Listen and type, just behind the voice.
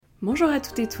Bonjour à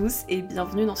toutes et tous et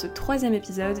bienvenue dans ce troisième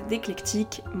épisode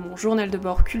d'Éclectique, mon journal de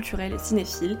bord culturel et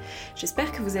cinéphile.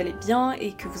 J'espère que vous allez bien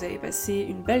et que vous avez passé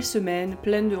une belle semaine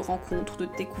pleine de rencontres, de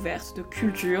découvertes, de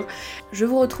culture. Je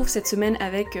vous retrouve cette semaine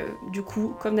avec,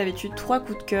 comme d'habitude, 3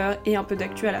 coups de cœur et un peu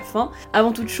d'actu à la fin.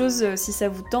 Avant toute chose, si ça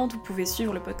vous tente, vous pouvez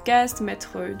suivre le podcast,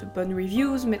 mettre de bonnes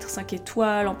reviews, mettre 5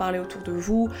 étoiles, en parler autour de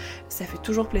vous. Ça fait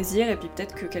toujours plaisir et puis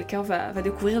peut-être que quelqu'un va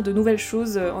découvrir de nouvelles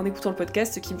choses en écoutant le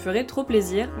podcast, ce qui me ferait trop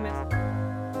plaisir.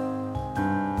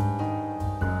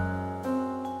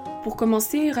 Pour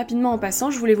commencer, rapidement en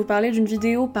passant, je voulais vous parler d'une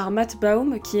vidéo par Matt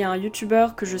Baum, qui est un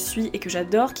youtubeur que je suis et que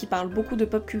j'adore, qui parle beaucoup de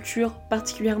pop culture,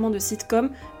 particulièrement de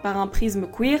sitcom, par un prisme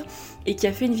queer, et qui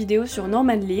a fait une vidéo sur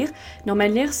Norman Lear. Norman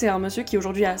Lear, c'est un monsieur qui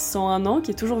aujourd'hui a 101 ans,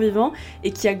 qui est toujours vivant,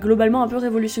 et qui a globalement un peu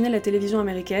révolutionné la télévision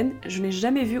américaine. Je n'ai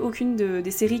jamais vu aucune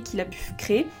des séries qu'il a pu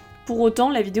créer. Pour autant,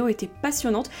 la vidéo était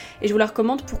passionnante et je vous la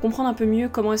recommande pour comprendre un peu mieux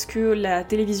comment est-ce que la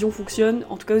télévision fonctionne,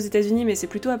 en tout cas aux États-Unis, mais c'est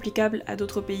plutôt applicable à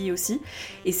d'autres pays aussi.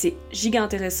 Et c'est giga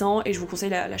intéressant et je vous conseille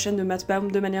la chaîne de Matt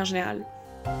Baum de manière générale.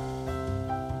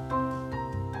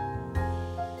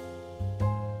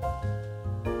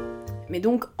 Mais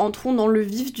donc, entrons dans le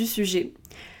vif du sujet.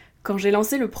 Quand j'ai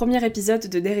lancé le premier épisode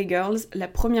de Derry Girls, la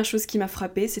première chose qui m'a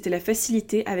frappée, c'était la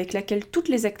facilité avec laquelle toutes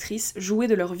les actrices jouaient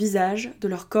de leur visage, de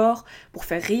leur corps, pour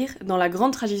faire rire, dans la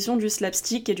grande tradition du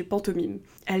slapstick et du pantomime.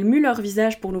 Elles muent leur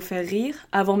visage pour nous faire rire,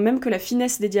 avant même que la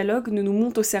finesse des dialogues ne nous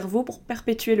monte au cerveau pour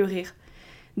perpétuer le rire.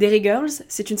 Derry Girls,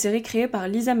 c'est une série créée par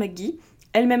Lisa McGee,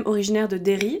 elle-même originaire de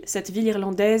Derry, cette ville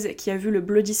irlandaise qui a vu le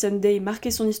Bloody Sunday marquer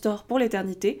son histoire pour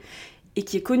l'éternité, et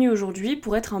qui est connu aujourd'hui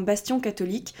pour être un bastion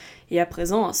catholique, et à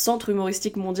présent un centre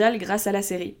humoristique mondial grâce à la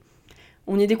série.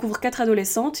 On y découvre 4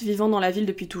 adolescentes vivant dans la ville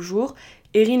depuis toujours.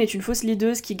 Erin est une fausse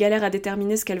leaduse qui galère à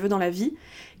déterminer ce qu'elle veut dans la vie.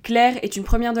 Claire est une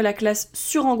première de la classe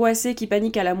surangoissée qui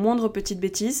panique à la moindre petite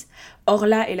bêtise.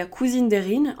 Orla est la cousine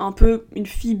d'Erin, un peu une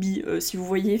Phoebe, si vous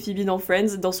voyez Phoebe dans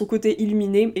Friends, dans son côté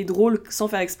illuminé et drôle sans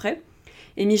faire exprès.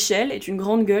 Et Michelle est une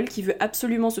grande gueule qui veut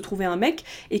absolument se trouver un mec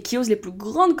et qui ose les plus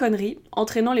grandes conneries,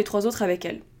 entraînant les 3 autres avec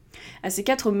elle. À ces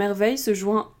 4 merveilles se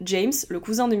joint James, le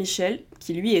cousin de Michelle,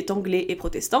 qui lui est anglais et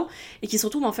protestant, et qui se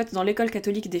retrouve en fait dans l'école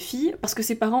catholique des filles, parce que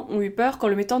ses parents ont eu peur qu'en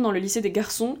le mettant dans le lycée des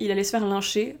garçons, il allait se faire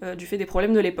lyncher du fait des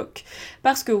problèmes de l'époque.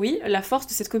 Parce que oui, la force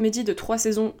de cette comédie de 3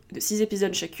 saisons de 6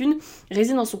 épisodes chacune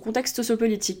réside dans son contexte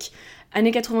sociopolitique.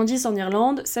 Années 90 en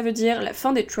Irlande, ça veut dire la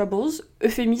fin des Troubles,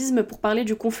 euphémisme pour parler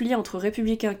du conflit entre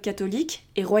républicains catholiques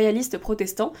et royalistes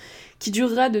protestants, qui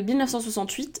durera de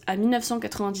 1968 à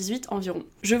 1998 environ.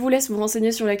 Je vous laisse vous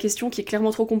renseigner sur la question qui est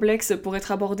clairement trop complexe pour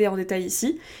être abordée en détail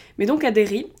ici, mais donc à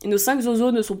Derry, nos 5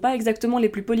 zozos ne sont pas exactement les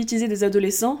plus politisés des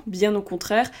adolescents, bien au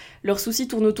contraire, leurs soucis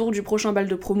tournent autour du prochain bal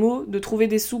de promo, de trouver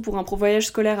des sous pour un voyage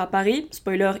scolaire à Paris,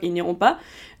 spoiler, ils n'iront pas,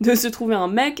 de se trouver un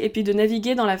mec et puis de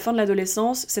naviguer dans la fin de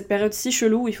l'adolescence, cette période si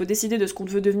chelou où il faut décider de ce qu'on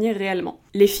veut devenir réellement.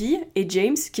 Les filles, et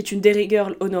James, qui est une Derry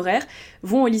Girl honoraire,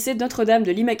 vont au lycée Notre-Dame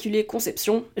de l'Immaculée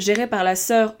Conception, géré par la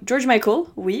sœur George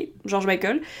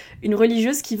Michael, une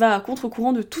religieuse qui va à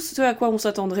contre-courant de tout ce à quoi on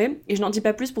s'attendrait, et je n'en dis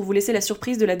pas plus pour vous laisser la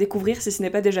surprise de la découvrir si ce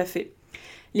n'est pas déjà fait.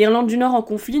 L'Irlande du Nord en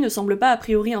conflit ne semble pas a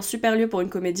priori un super lieu pour une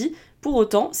comédie, pour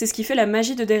autant, c'est ce qui fait la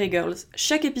magie de Derry Girls.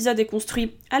 Chaque épisode est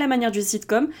construit à la manière du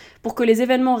sitcom pour que les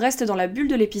événements restent dans la bulle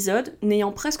de l'épisode,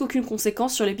 n'ayant presque aucune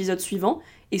conséquence sur l'épisode suivant,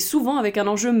 et souvent avec un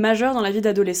enjeu majeur dans la vie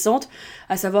d'adolescente,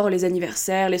 à savoir les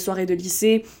anniversaires, les soirées de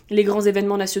lycée, les grands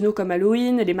événements nationaux comme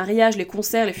Halloween, les mariages, les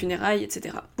concerts, les funérailles,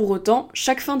 etc. Pour autant,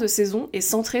 chaque fin de saison est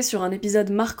centrée sur un épisode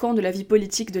marquant de la vie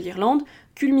politique de l'Irlande,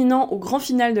 culminant au grand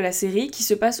final de la série qui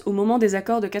se passe au moment des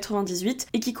accords de 98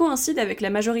 et qui coïncide avec la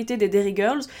majorité des Derry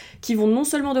Girls qui vont non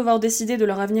seulement devoir décider de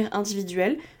leur avenir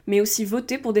individuel, mais aussi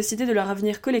voter pour décider de leur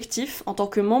avenir collectif en tant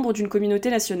que membres d'une communauté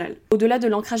nationale. Au-delà de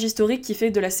l'ancrage historique qui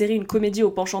fait de la série une comédie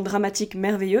au penchant dramatique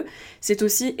merveilleux, c'est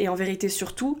aussi, et en vérité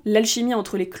surtout, l'alchimie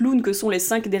entre les clowns que sont les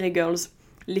 5 Derry Girls.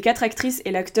 Les 4 actrices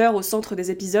et l'acteur au centre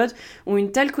des épisodes ont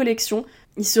une telle collection,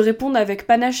 ils se répondent avec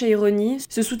panache et ironie,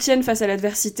 se soutiennent face à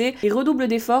l'adversité et redoublent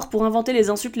d'efforts pour inventer les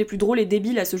insultes les plus drôles et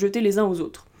débiles à se jeter les uns aux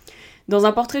autres. Dans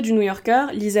un portrait du New Yorker,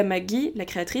 Lisa McGee, la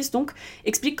créatrice donc,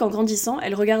 explique qu'en grandissant,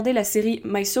 elle regardait la série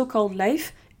My So-Called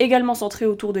Life, également centrée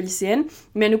autour de lycéennes,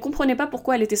 mais elle ne comprenait pas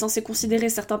pourquoi elle était censée considérer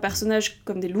certains personnages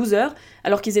comme des losers,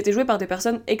 alors qu'ils étaient joués par des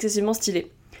personnes excessivement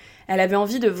stylées. Elle avait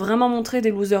envie de vraiment montrer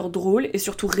des losers drôles et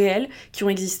surtout réels qui ont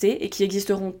existé et qui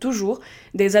existeront toujours,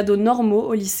 des ados normaux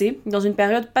au lycée, dans une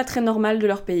période pas très normale de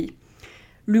leur pays.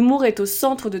 L'humour est au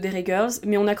centre de Derry Girls,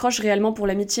 mais on accroche réellement pour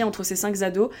l'amitié entre ces 5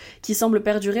 ados qui semble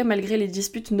perdurer malgré les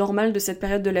disputes normales de cette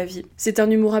période de la vie. C'est un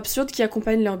humour absurde qui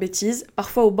accompagne leurs bêtises,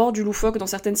 parfois au bord du loufoque dans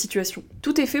certaines situations.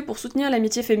 Tout est fait pour soutenir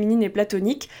l'amitié féminine et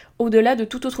platonique, au-delà de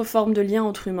toute autre forme de lien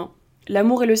entre humains.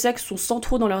 L'amour et le sexe sont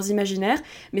centraux dans leurs imaginaires,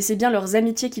 mais c'est bien leurs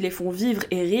amitiés qui les font vivre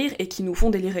et rire et qui nous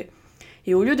font délirer.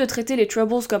 Et au lieu de traiter les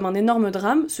Troubles comme un énorme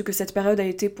drame, ce que cette période a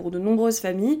été pour de nombreuses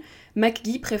familles,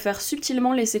 McGee préfère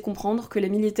subtilement laisser comprendre que les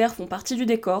militaires font partie du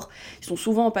décor, ils sont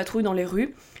souvent en patrouille dans les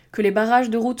rues, que les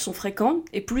barrages de route sont fréquents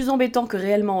et plus embêtants que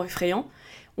réellement effrayants.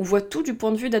 On voit tout du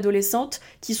point de vue d'adolescentes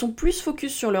qui sont plus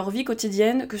focus sur leur vie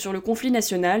quotidienne que sur le conflit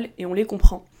national, et on les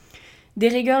comprend.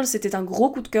 Derry Girls, c'était un gros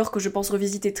coup de cœur que je pense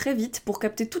revisiter très vite pour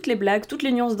capter toutes les blagues, toutes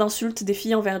les nuances d'insultes des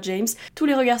filles envers James, tous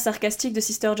les regards sarcastiques de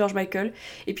Sister George Michael,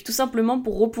 et puis tout simplement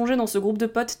pour replonger dans ce groupe de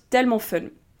potes tellement fun.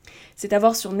 C'est à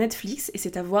voir sur Netflix et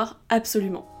c'est à voir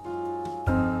absolument.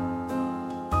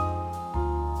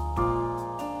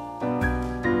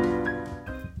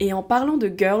 Et en parlant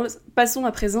de Girls, passons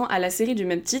à présent à la série du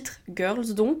même titre,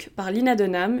 Girls donc, par Lena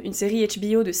Dunham, une série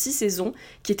HBO de 6 saisons,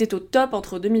 qui était au top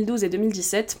entre 2012 et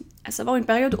 2017, à savoir une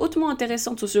période hautement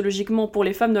intéressante sociologiquement pour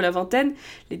les femmes de la vingtaine,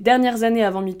 les dernières années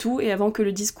avant MeToo et avant que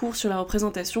le discours sur la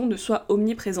représentation ne soit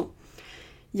omniprésent.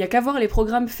 Il y a qu'à voir les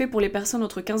programmes faits pour les personnes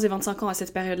entre 15 et 25 ans à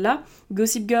cette période-là,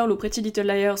 Gossip Girl ou Pretty Little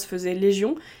Liars faisaient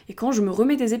légion, et quand je me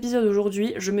remets des épisodes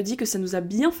aujourd'hui, je me dis que ça nous a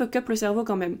bien fuck up le cerveau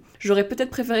quand même. J'aurais peut-être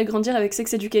préféré grandir avec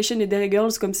Sex Education et Derry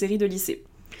Girls comme série de lycée.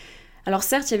 Alors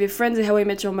certes, il y avait Friends et How I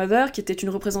Met Your Mother, qui était une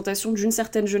représentation d'une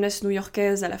certaine jeunesse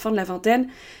new-yorkaise à la fin de la vingtaine,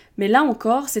 mais là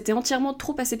encore, c'était entièrement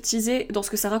trop aseptisé dans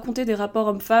ce que ça racontait des rapports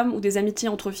hommes-femmes ou des amitiés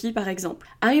entre filles par exemple.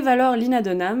 Arrive alors Lena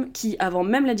Dunham, qui, avant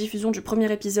même la diffusion du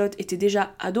premier épisode, était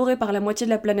déjà adorée par la moitié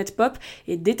de la planète pop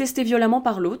et détestée violemment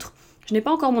par l'autre. Je n'ai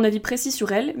pas encore mon avis précis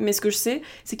sur elle, mais ce que je sais,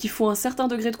 c'est qu'il faut un certain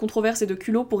degré de controverse et de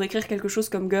culot pour écrire quelque chose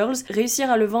comme Girls,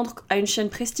 réussir à le vendre à une chaîne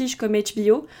prestige comme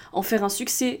HBO, en faire un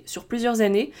succès sur plusieurs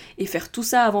années, et faire tout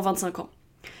ça avant 25 ans.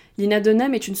 Lena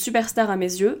Dunham est une superstar à mes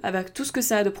yeux, avec tout ce que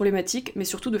ça a de problématique, mais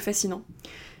surtout de fascinant.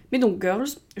 Mais donc Girls,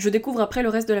 je découvre après le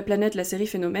reste de la planète la série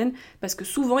Phénomène, parce que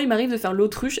souvent il m'arrive de faire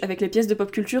l'autruche avec les pièces de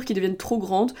pop culture qui deviennent trop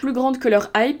grandes, plus grandes que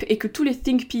leur hype, et que tous les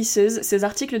think pieces, ces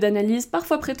articles d'analyse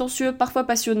parfois prétentieux, parfois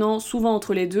passionnants, souvent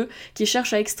entre les deux, qui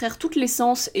cherchent à extraire toute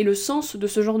l'essence et le sens de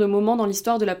ce genre de moment dans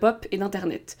l'histoire de la pop et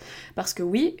d'internet. Parce que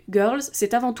oui, Girls,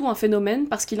 c'est avant tout un phénomène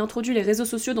parce qu'il introduit les réseaux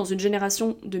sociaux dans une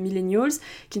génération de millennials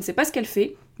qui ne sait pas ce qu'elle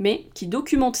fait, mais qui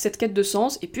documente cette quête de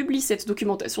sens et publie cette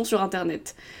documentation sur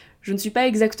internet. Je ne suis pas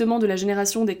exactement de la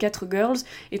génération des 4 girls,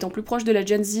 étant plus proche de la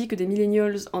Gen Z que des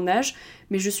millennials en âge,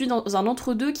 mais je suis dans un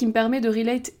entre-deux qui me permet de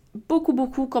relate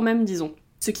beaucoup quand même, disons.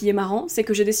 Ce qui est marrant, c'est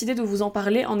que j'ai décidé de vous en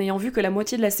parler en ayant vu que la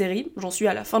moitié de la série, j'en suis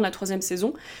à la fin de la 3e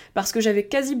saison, parce que j'avais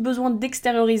quasi besoin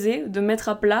d'extérioriser, de mettre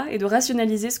à plat et de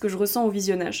rationaliser ce que je ressens au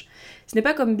visionnage. Ce n'est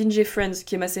pas comme Binge Friends,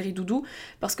 qui est ma série doudou,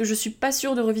 parce que je suis pas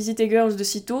sûre de revisiter Girls de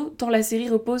sitôt, tant la série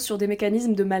repose sur des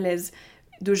mécanismes de malaise,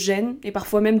 de gêne et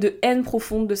parfois même de haine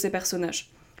profonde de ces personnages.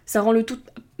 Ça rend le tout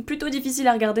plutôt difficile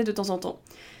à regarder de temps en temps.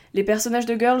 Les personnages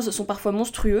de Girls sont parfois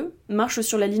monstrueux, marchent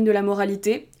sur la ligne de la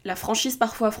moralité, la franchise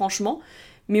parfois franchement,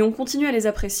 mais on continue à les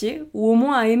apprécier, ou au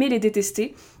moins à aimer les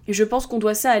détester, et je pense qu'on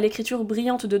doit ça à l'écriture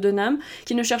brillante de Dunham,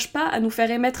 qui ne cherche pas à nous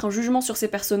faire émettre un jugement sur ces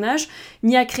personnages,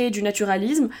 ni à créer du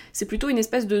naturalisme, c'est plutôt une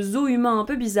espèce de zoo humain un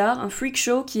peu bizarre, un freak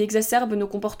show qui exacerbe nos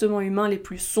comportements humains les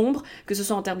plus sombres, que ce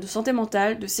soit en termes de santé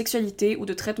mentale, de sexualité ou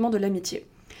de traitement de l'amitié.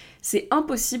 C'est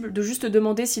impossible de juste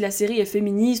demander si la série est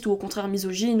féministe ou au contraire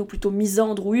misogyne ou plutôt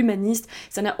misandre ou humaniste,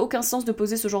 ça n'a aucun sens de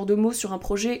poser ce genre de mots sur un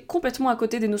projet complètement à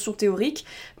côté des notions théoriques,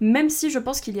 même si je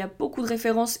pense qu'il y a beaucoup de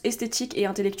références esthétiques et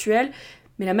intellectuelles,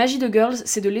 mais la magie de Girls,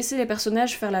 c'est de laisser les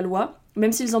personnages faire la loi,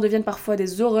 même s'ils en deviennent parfois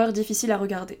des horreurs difficiles à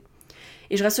regarder.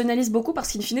 Et je rationalise beaucoup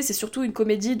parce qu'in fine c'est surtout une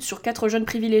comédie sur 4 jeunes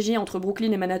privilégiés entre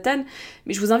Brooklyn et Manhattan,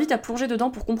 mais je vous invite à plonger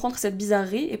dedans pour comprendre cette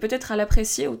bizarrerie et peut-être à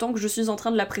l'apprécier autant que je suis en train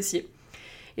de l'apprécier.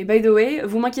 Et by the way,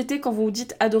 vous m'inquiétez quand vous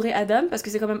dites adorer Adam, parce que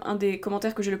c'est quand même un des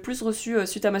commentaires que j'ai le plus reçu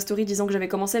suite à ma story disant que j'avais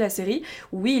commencé la série.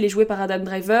 Oui, il est joué par Adam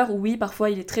Driver, oui, parfois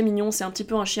il est très mignon, c'est un petit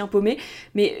peu un chien paumé,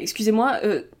 mais excusez-moi,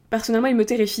 personnellement il me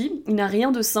terrifie, il n'a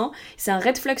rien de sain, c'est un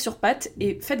red flag sur pattes,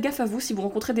 et faites gaffe à vous si vous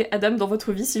rencontrez des Adam dans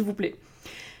votre vie, s'il vous plaît.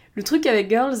 Le truc avec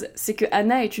Girls, c'est que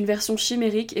Anna est une version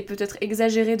chimérique et peut-être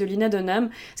exagérée de Lena Dunham,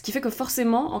 ce qui fait que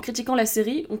forcément, en critiquant la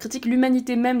série, on critique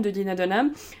l'humanité même de Lena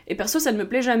Dunham, et perso ça ne me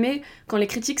plaît jamais quand les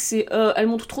critiques c'est elle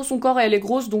montre trop son corps et elle est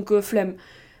grosse donc flemme.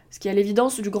 Ce qui est à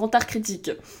l'évidence du grand art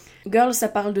critique. Girls, ça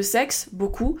parle de sexe,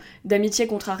 beaucoup, d'amitié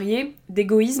contrariée,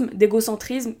 d'égoïsme,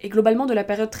 d'égocentrisme, et globalement de la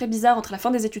période très bizarre entre la fin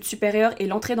des études supérieures et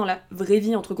l'entrée dans la vraie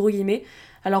vie, entre gros guillemets,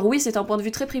 Alors oui, c'est un point de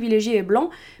vue très privilégié et blanc,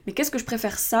 mais qu'est-ce que je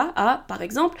préfère ça à, par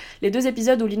exemple, les 2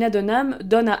 épisodes où Lena Dunham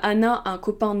donne à Anna un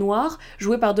copain noir,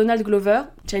 joué par Donald Glover,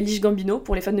 Childish Gambino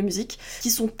pour les fans de musique, qui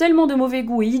sont tellement de mauvais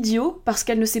goût et idiots parce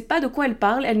qu'elle ne sait pas de quoi elle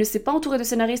parle, elle ne s'est pas entourée de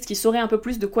scénaristes qui sauraient un peu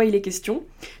plus de quoi il est question.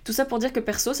 Tout ça pour dire que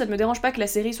perso, ça ne me dérange pas que la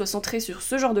série soit centrée sur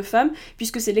ce genre de femme,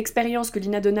 puisque c'est l'expérience que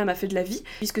Lena Dunham a fait de la vie,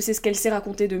 puisque c'est ce qu'elle sait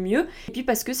raconter de mieux, et puis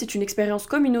parce que c'est une expérience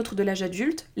comme une autre de l'âge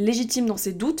adulte, légitime dans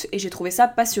ses doutes, et j'ai trouvé ça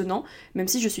passionnant, même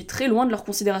si je suis très loin de leur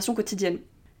considération quotidienne.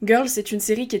 Girls, c'est une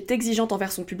série qui est exigeante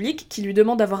envers son public, qui lui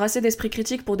demande d'avoir assez d'esprit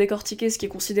critique pour décortiquer ce qui est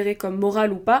considéré comme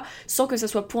moral ou pas, sans que ça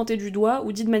soit pointé du doigt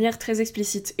ou dit de manière très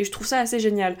explicite, et je trouve ça assez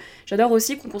génial. J'adore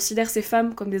aussi qu'on considère ces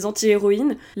femmes comme des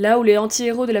anti-héroïnes, là où les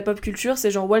anti-héros de la pop culture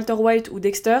c'est genre Walter White ou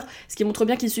Dexter, ce qui montre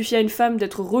bien qu'il suffit à une femme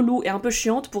d'être relou et un peu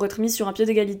chiante pour être mise sur un pied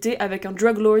d'égalité avec un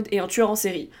drug lord et un tueur en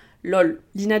série. Lol.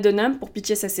 Lena Dunham, pour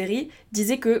pitcher sa série,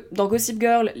 disait que dans Gossip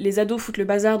Girl, les ados foutent le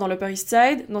bazar dans l'Upper East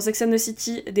Side, dans Sex and the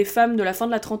City, des femmes de la fin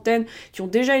de la trentaine qui ont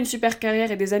déjà une super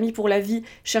carrière et des amis pour la vie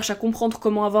cherchent à comprendre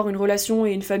comment avoir une relation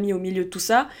et une famille au milieu de tout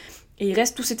ça, et il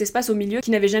reste tout cet espace au milieu qui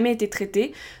n'avait jamais été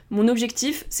traité. Mon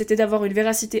objectif, c'était d'avoir une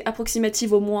véracité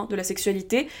approximative au moins de la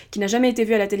sexualité, qui n'a jamais été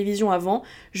vue à la télévision avant.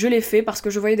 Je l'ai fait parce que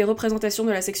je voyais des représentations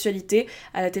de la sexualité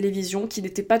à la télévision qui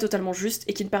n'étaient pas totalement justes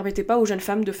et qui ne permettaient pas aux jeunes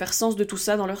femmes de faire sens de tout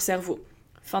ça dans leur cerveau.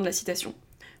 Fin de la citation.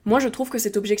 Moi, je trouve que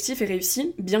cet objectif est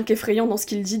réussi, bien qu'effrayant dans ce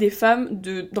qu'il dit des femmes,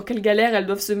 dans quelle galère elles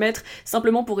doivent se mettre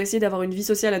simplement pour essayer d'avoir une vie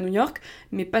sociale à New York,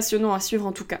 mais passionnant à suivre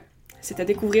en tout cas. C'est à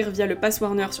découvrir via le Pass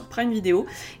Warner sur Prime Video,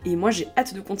 et moi j'ai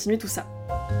hâte de continuer tout ça.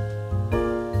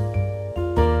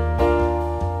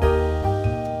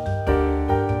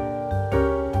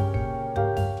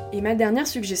 Et ma dernière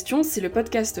suggestion, c'est le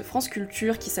podcast France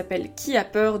Culture qui s'appelle Qui a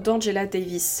peur d'Angela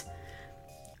Davis.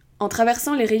 En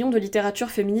traversant les rayons de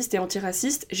littérature féministe et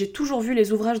antiraciste, j'ai toujours vu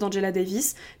les ouvrages d'Angela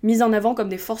Davis mis en avant comme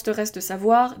des forteresses de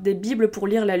savoir, des bibles pour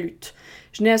lire la lutte.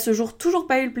 Je n'ai à ce jour toujours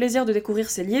pas eu le plaisir de découvrir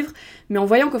ses livres, mais en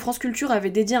voyant que France Culture avait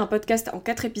dédié un podcast en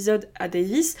 4 épisodes à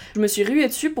Davis, je me suis ruée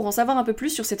dessus pour en savoir un peu plus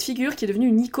sur cette figure qui est devenue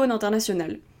une icône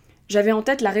internationale. J'avais en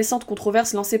tête la récente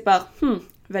controverse lancée par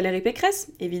Valérie Pécresse,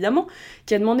 évidemment,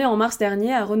 qui a demandé en mars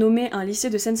dernier à renommer un lycée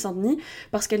de Seine-Saint-Denis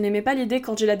parce qu'elle n'aimait pas l'idée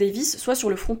qu'Angela Davis soit sur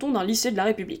le fronton d'un lycée de la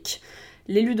République.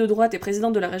 L'élue de droite et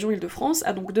présidente de la région Île-de-France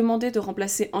a donc demandé de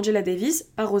remplacer Angela Davis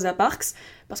par Rosa Parks,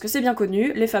 parce que c'est bien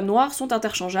connu, les femmes noires sont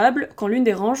interchangeables, quand l'une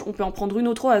dérange, on peut en prendre une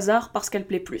autre au hasard parce qu'elle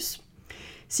plaît plus.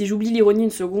 Si j'oublie l'ironie une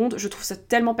seconde, je trouve ça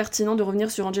tellement pertinent de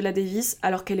revenir sur Angela Davis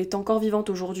alors qu'elle est encore vivante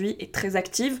aujourd'hui et très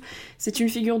active. C'est une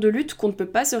figure de lutte qu'on ne peut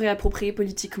pas se réapproprier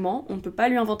politiquement, on ne peut pas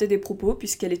lui inventer des propos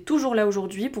puisqu'elle est toujours là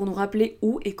aujourd'hui pour nous rappeler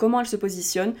où et comment elle se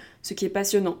positionne, ce qui est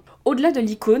passionnant. Au-delà de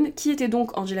l'icône, qui était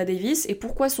donc Angela Davis et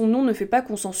pourquoi son nom ne fait pas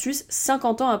consensus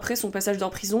 50 ans après son passage en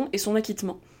prison et son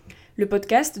acquittement ? Le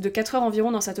podcast, de 4 heures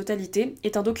environ dans sa totalité,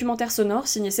 est un documentaire sonore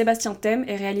signé Sébastien Thème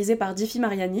et réalisé par Diffie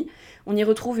Mariani. On y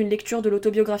retrouve une lecture de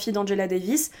l'autobiographie d'Angela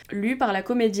Davis, lue par la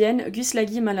comédienne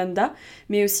Guslagi Malanda,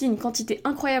 mais aussi une quantité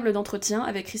incroyable d'entretiens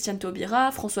avec Christiane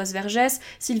Taubira, Françoise Vergès,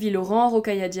 Sylvie Laurent,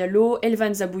 Rokhaya Diallo,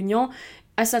 Elvan Zabougnan,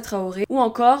 Assa Traoré, ou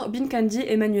encore Binkandi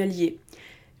Emmanuel Yé.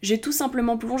 J'ai tout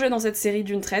simplement plongé dans cette série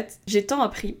d'une traite, j'ai tant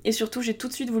appris, et surtout j'ai tout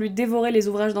de suite voulu dévorer les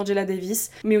ouvrages d'Angela Davis,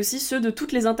 mais aussi ceux de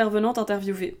toutes les intervenantes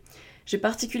interviewées. J'ai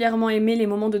particulièrement aimé les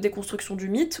moments de déconstruction du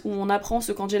mythe, où on apprend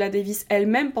ce qu'Angela Davis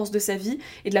elle-même pense de sa vie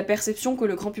et de la perception que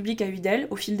le grand public a eue d'elle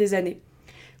au fil des années.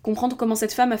 Comprendre comment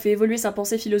cette femme a fait évoluer sa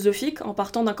pensée philosophique en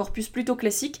partant d'un corpus plutôt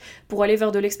classique pour aller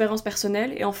vers de l'expérience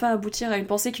personnelle et enfin aboutir à une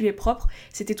pensée qui lui est propre,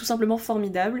 c'était tout simplement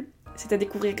formidable. C'est à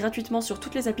découvrir gratuitement sur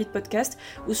toutes les applis de podcast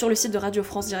ou sur le site de Radio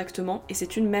France directement, et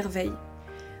c'est une merveille.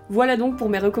 Voilà donc pour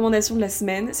mes recommandations de la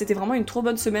semaine, c'était vraiment une trop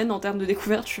bonne semaine en termes de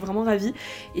découverte, je suis vraiment ravie.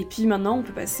 Et puis maintenant on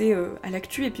peut passer à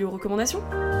l'actu et puis aux recommandations.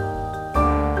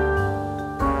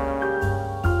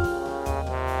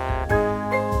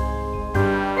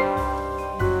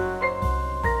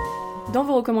 Dans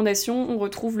vos recommandations, on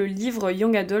retrouve le livre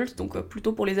Young Adult, donc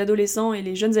plutôt pour les adolescents et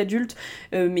les jeunes adultes,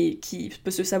 mais qui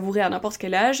peut se savourer à n'importe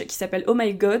quel âge, qui s'appelle Oh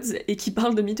My Gods, et qui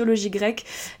parle de mythologie grecque.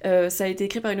 Ça a été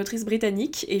écrit par une autrice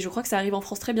britannique, et je crois que ça arrive en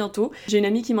France très bientôt. J'ai une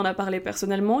amie qui m'en a parlé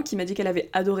personnellement, qui m'a dit qu'elle avait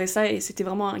adoré ça, et c'était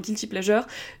vraiment un guilty pleasure,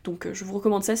 donc je vous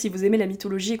recommande ça si vous aimez la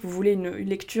mythologie et que vous voulez une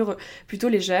lecture plutôt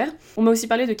légère. On m'a aussi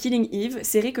parlé de Killing Eve,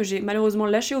 série que j'ai malheureusement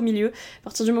lâchée au milieu. À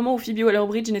partir du moment où Phoebe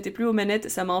Waller-Bridge n'était plus aux manettes,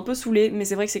 ça m'a un peu saoulée, mais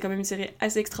c'est vrai que c'est quand même une série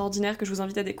assez extraordinaire que je vous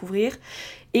invite à découvrir.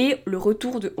 Et le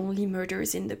retour de Only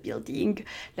Murders in the Building,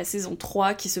 la saison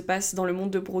 3 qui se passe dans le monde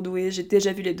de Broadway. J'ai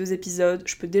déjà vu les 2 épisodes,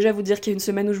 je peux déjà vous dire qu'il y a une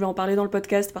semaine où je vais en parler dans le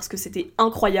podcast parce que c'était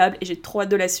incroyable et j'ai trop hâte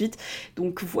de la suite.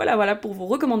 Donc voilà pour vos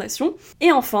recommandations.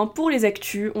 Et enfin, pour les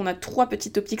actus, on a 3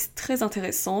 petits topics très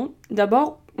intéressants.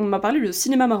 D'abord, on m'a parlé de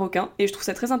cinéma marocain, et je trouve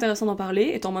ça très intéressant d'en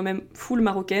parler, étant moi-même full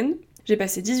marocaine. J'ai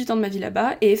passé 18 ans de ma vie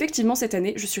là-bas, et effectivement cette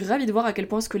année, je suis ravie de voir à quel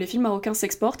point ce que les films marocains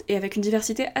s'exportent, et avec une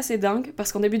diversité assez dingue,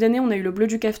 parce qu'en début d'année, on a eu Le Bleu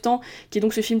du Caftan, qui est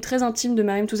donc ce film très intime de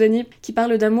Mariam Touzani, qui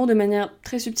parle d'amour de manière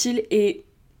très subtile et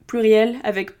plurielle,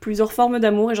 avec plusieurs formes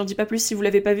d'amour, et j'en dis pas plus si vous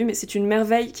l'avez pas vu, mais c'est une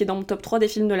merveille qui est dans mon top 3 des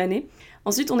films de l'année.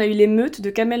 Ensuite, on a eu L'émeute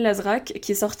de Kamel Lazrak,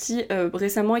 qui est sorti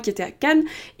récemment et qui était à Cannes,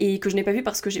 et que je n'ai pas vu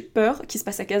parce que j'ai peur, qui se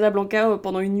passe à Casablanca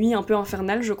pendant une nuit un peu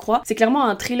infernale, je crois. C'est clairement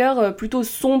un thriller plutôt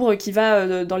sombre qui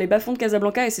va dans les bas-fonds de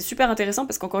Casablanca, et c'est super intéressant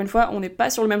parce qu'encore une fois, on n'est pas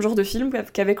sur le même genre de film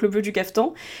qu'avec Le Bleu du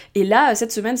Caftan. Et là,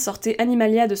 cette semaine, sortait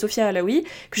Animalia de Sophia Alaoui,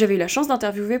 que j'avais eu la chance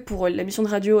d'interviewer pour la mission de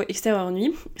radio Extérieur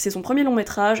Nuit. C'est son premier long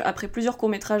métrage, après plusieurs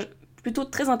courts-métrages plutôt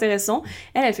très intéressant.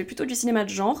 Elle fait plutôt du cinéma de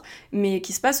genre, mais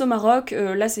qui se passe au Maroc.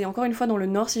 Là, c'est encore une fois dans le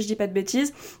Nord, si je dis pas de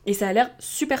bêtises, et ça a l'air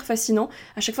super fascinant.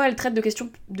 À chaque fois, elle traite de questions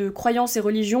de croyances et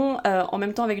religions, en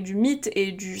même temps avec du mythe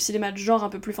et du cinéma de genre un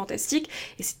peu plus fantastique,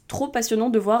 et c'est trop passionnant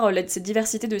de voir cette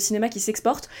diversité de cinéma qui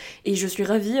s'exporte, et je suis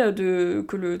ravie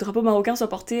que le drapeau marocain soit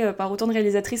porté par autant de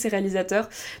réalisatrices et réalisateurs.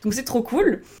 Donc c'est trop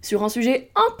cool. Sur un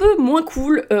sujet un peu moins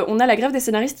cool, on a la grève des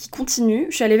scénaristes qui continue.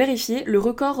 Je suis allée vérifier le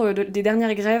record des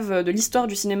dernières grèves de l'histoire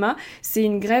du cinéma, c'est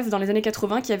une grève dans les années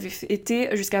 80 qui avait été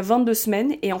jusqu'à 22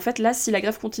 semaines, et en fait là, si la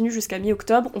grève continue jusqu'à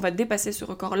mi-octobre, on va dépasser ce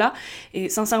record-là, et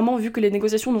sincèrement, vu que les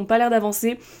négociations n'ont pas l'air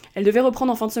d'avancer, elles devaient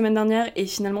reprendre en fin de semaine dernière, et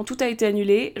finalement tout a été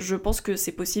annulé. Je pense que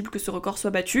c'est possible que ce record soit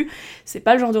battu. C'est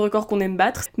pas le genre de record qu'on aime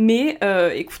battre, mais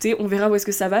écoutez, on verra où est-ce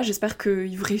que ça va. J'espère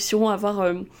qu'ils réussiront à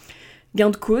avoir gain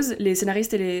de cause, les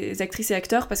scénaristes et les actrices et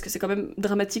acteurs, parce que c'est quand même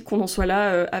dramatique qu'on en soit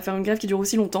là à faire une grève qui dure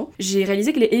aussi longtemps. J'ai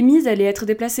réalisé que les Emmys allaient être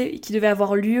déplacés, qui devaient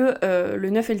avoir lieu le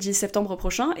 9 et le 10 septembre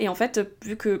prochain, et en fait,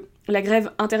 vu que la grève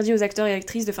interdit aux acteurs et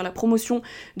actrices de faire la promotion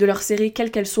de leur série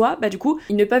quelle qu'elle soit, bah du coup,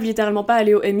 ils ne peuvent littéralement pas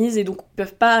aller aux Emmys et donc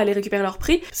peuvent pas aller récupérer leur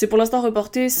prix. C'est pour l'instant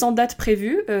reporté sans date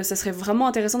prévue, ça serait vraiment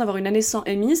intéressant d'avoir une année sans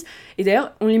Emmys. Et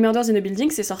d'ailleurs, Only Murders in the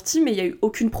Building, c'est sorti, mais il y a eu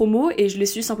aucune promo, et je l'ai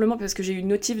su simplement parce que j'ai eu une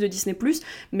notif de Disney+,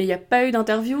 mais il n'y a pas eu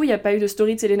d'interview, il n'y a pas eu de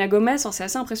story de Selena Gomez. Enfin, c'est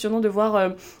assez impressionnant de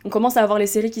voir, on commence à avoir les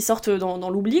séries qui sortent dans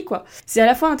l'oubli, quoi. C'est à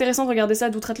la fois intéressant de regarder ça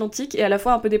d'outre-Atlantique, et à la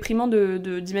fois un peu déprimant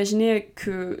d'imaginer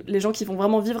que les gens qui vont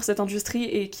vraiment vivre cette industrie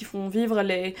et qui font vivre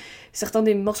certains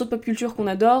des morceaux de pop culture qu'on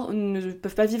adore ne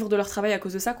peuvent pas vivre de leur travail à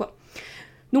cause de ça, quoi.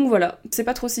 Donc voilà, je sais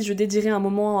pas trop si je dédierai un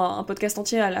moment, un podcast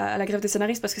entier à la grève des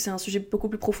scénaristes, parce que c'est un sujet beaucoup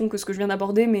plus profond que ce que je viens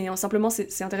d'aborder, mais simplement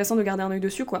c'est intéressant de garder un œil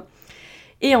dessus, quoi.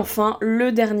 Et enfin,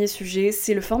 le dernier sujet,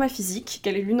 c'est le format physique.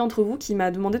 Quelle est l'une d'entre vous qui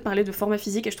m'a demandé de parler de format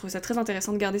physique, et je trouvais ça très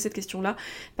intéressant de garder cette question-là,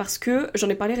 parce que j'en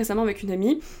ai parlé récemment avec une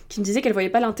amie qui me disait qu'elle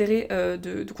voyait pas l'intérêt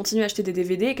de continuer à acheter des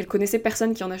DVD, et qu'elle connaissait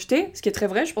personne qui en achetait, ce qui est très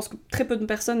vrai. Je pense que très peu de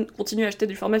personnes continuent à acheter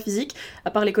du format physique, à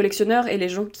part les collectionneurs et les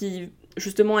gens qui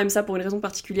justement aiment ça pour une raison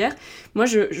particulière. Moi,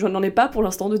 je n'en ai pas pour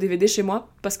l'instant de DVD chez moi,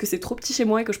 parce que c'est trop petit chez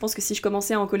moi, et que je pense que si je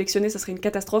commençais à en collectionner, ça serait une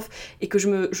catastrophe, et que je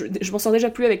m'en sors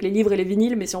déjà plus avec les livres et les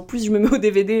vinyles, mais si en plus je me mets au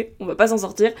DVD, on va pas s'en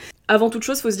sortir. Avant toute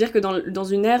chose, faut se dire que dans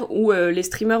une ère où les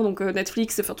streamers, donc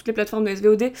Netflix, enfin toutes les plateformes de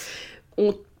SVOD,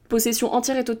 ont possession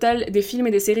entière et totale des films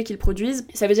et des séries qu'ils produisent.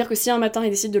 Ça veut dire que si un matin ils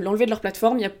décident de l'enlever de leur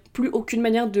plateforme, il n'y a plus aucune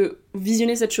manière de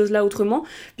visionner cette chose-là autrement,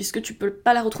 puisque tu peux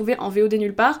pas la retrouver en VOD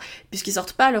nulle part, puisqu'ils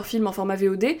sortent pas leurs films en format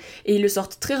VOD, et ils le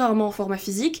sortent très rarement en format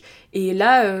physique, et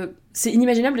là, c'est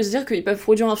inimaginable de se dire qu'ils peuvent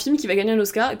produire un film qui va gagner un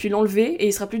Oscar, et puis l'enlever, et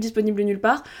il sera plus disponible nulle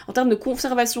part. En termes de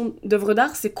conservation d'œuvres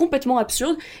d'art, c'est complètement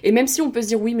absurde, et même si on peut se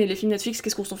dire oui, mais les films Netflix,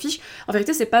 qu'est-ce qu'on s'en fiche, en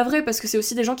vérité c'est pas vrai, parce que c'est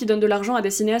aussi des gens qui donnent de l'argent à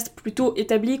des cinéastes plutôt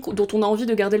établis, dont on a envie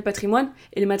de garder le patrimoine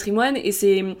et le matrimoine, et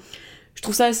c'est... Je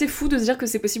trouve ça assez fou de se dire que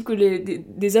c'est possible que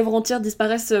des œuvres entières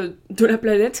disparaissent de la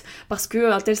planète parce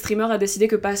qu'un tel streamer a décidé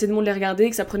que pas assez de monde les regardait et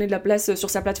que ça prenait de la place sur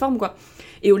sa plateforme, quoi.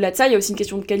 Et au-delà de ça, il y a aussi une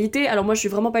question de qualité. Alors moi, je suis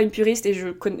vraiment pas une puriste et je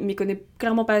m'y connais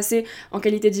clairement pas assez en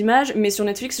qualité d'image, mais sur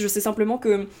Netflix, je sais simplement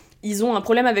que ils ont un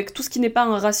problème avec tout ce qui n'est pas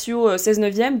un ratio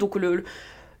 16/9, donc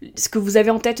ce que vous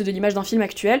avez en tête de l'image d'un film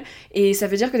actuel, et ça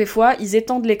veut dire que des fois ils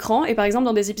étendent l'écran, et par exemple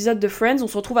dans des épisodes de Friends on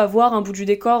se retrouve à voir un bout du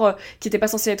décor qui était pas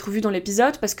censé être vu dans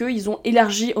l'épisode parce qu'ils ont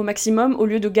élargi au maximum au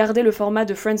lieu de garder le format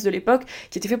de Friends de l'époque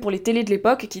qui était fait pour les télés de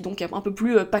l'époque, qui donc est un peu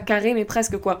plus pas carré mais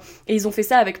presque, quoi. Et ils ont fait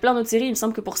ça avec plein d'autres séries. Il me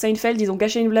semble que pour Seinfeld ils ont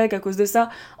gâché une blague à cause de ça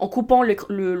en coupant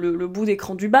le bout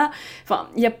d'écran du bas. Enfin,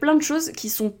 il y a plein de choses qui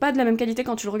sont pas de la même qualité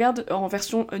quand tu le regardes en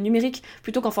version numérique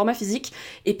plutôt qu'en format physique.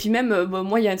 Et puis même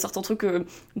moi il y a un certain truc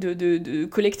de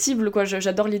collectible, quoi.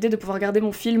 J'adore l'idée de pouvoir garder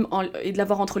mon film et de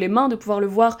l'avoir entre les mains, de pouvoir le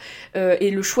voir et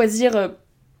le choisir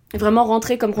vraiment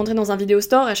rentrer comme rentrer dans un vidéo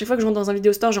store, et à chaque fois que je rentre dans un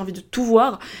vidéo store j'ai envie de tout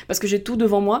voir parce que j'ai tout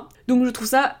devant moi, donc je trouve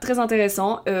ça très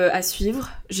intéressant à suivre.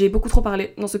 J'ai beaucoup trop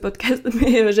parlé dans ce podcast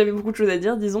mais j'avais beaucoup de choses à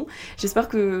dire, disons. J'espère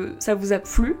que ça vous a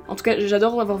plu, en tout cas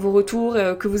j'adore avoir vos retours,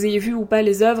 que vous ayez vu ou pas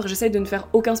les œuvres. J'essaye de ne faire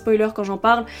aucun spoiler quand j'en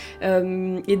parle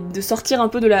et de sortir un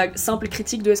peu de la simple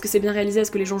critique de est-ce que c'est bien réalisé,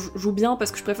 est-ce que les gens jouent bien,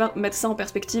 parce que je préfère mettre ça en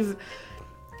perspective,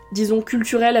 disons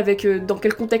culturel, avec dans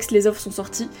quel contexte les œuvres sont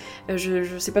sorties.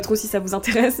 Je sais pas trop si ça vous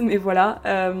intéresse, mais voilà.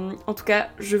 En tout cas,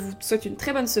 je vous souhaite une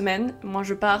très bonne semaine. Moi,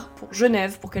 je pars pour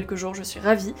Genève pour quelques jours, je suis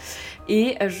ravie.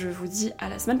 Et je vous dis à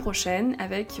la semaine prochaine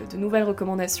avec de nouvelles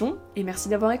recommandations. Et merci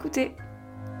d'avoir écouté.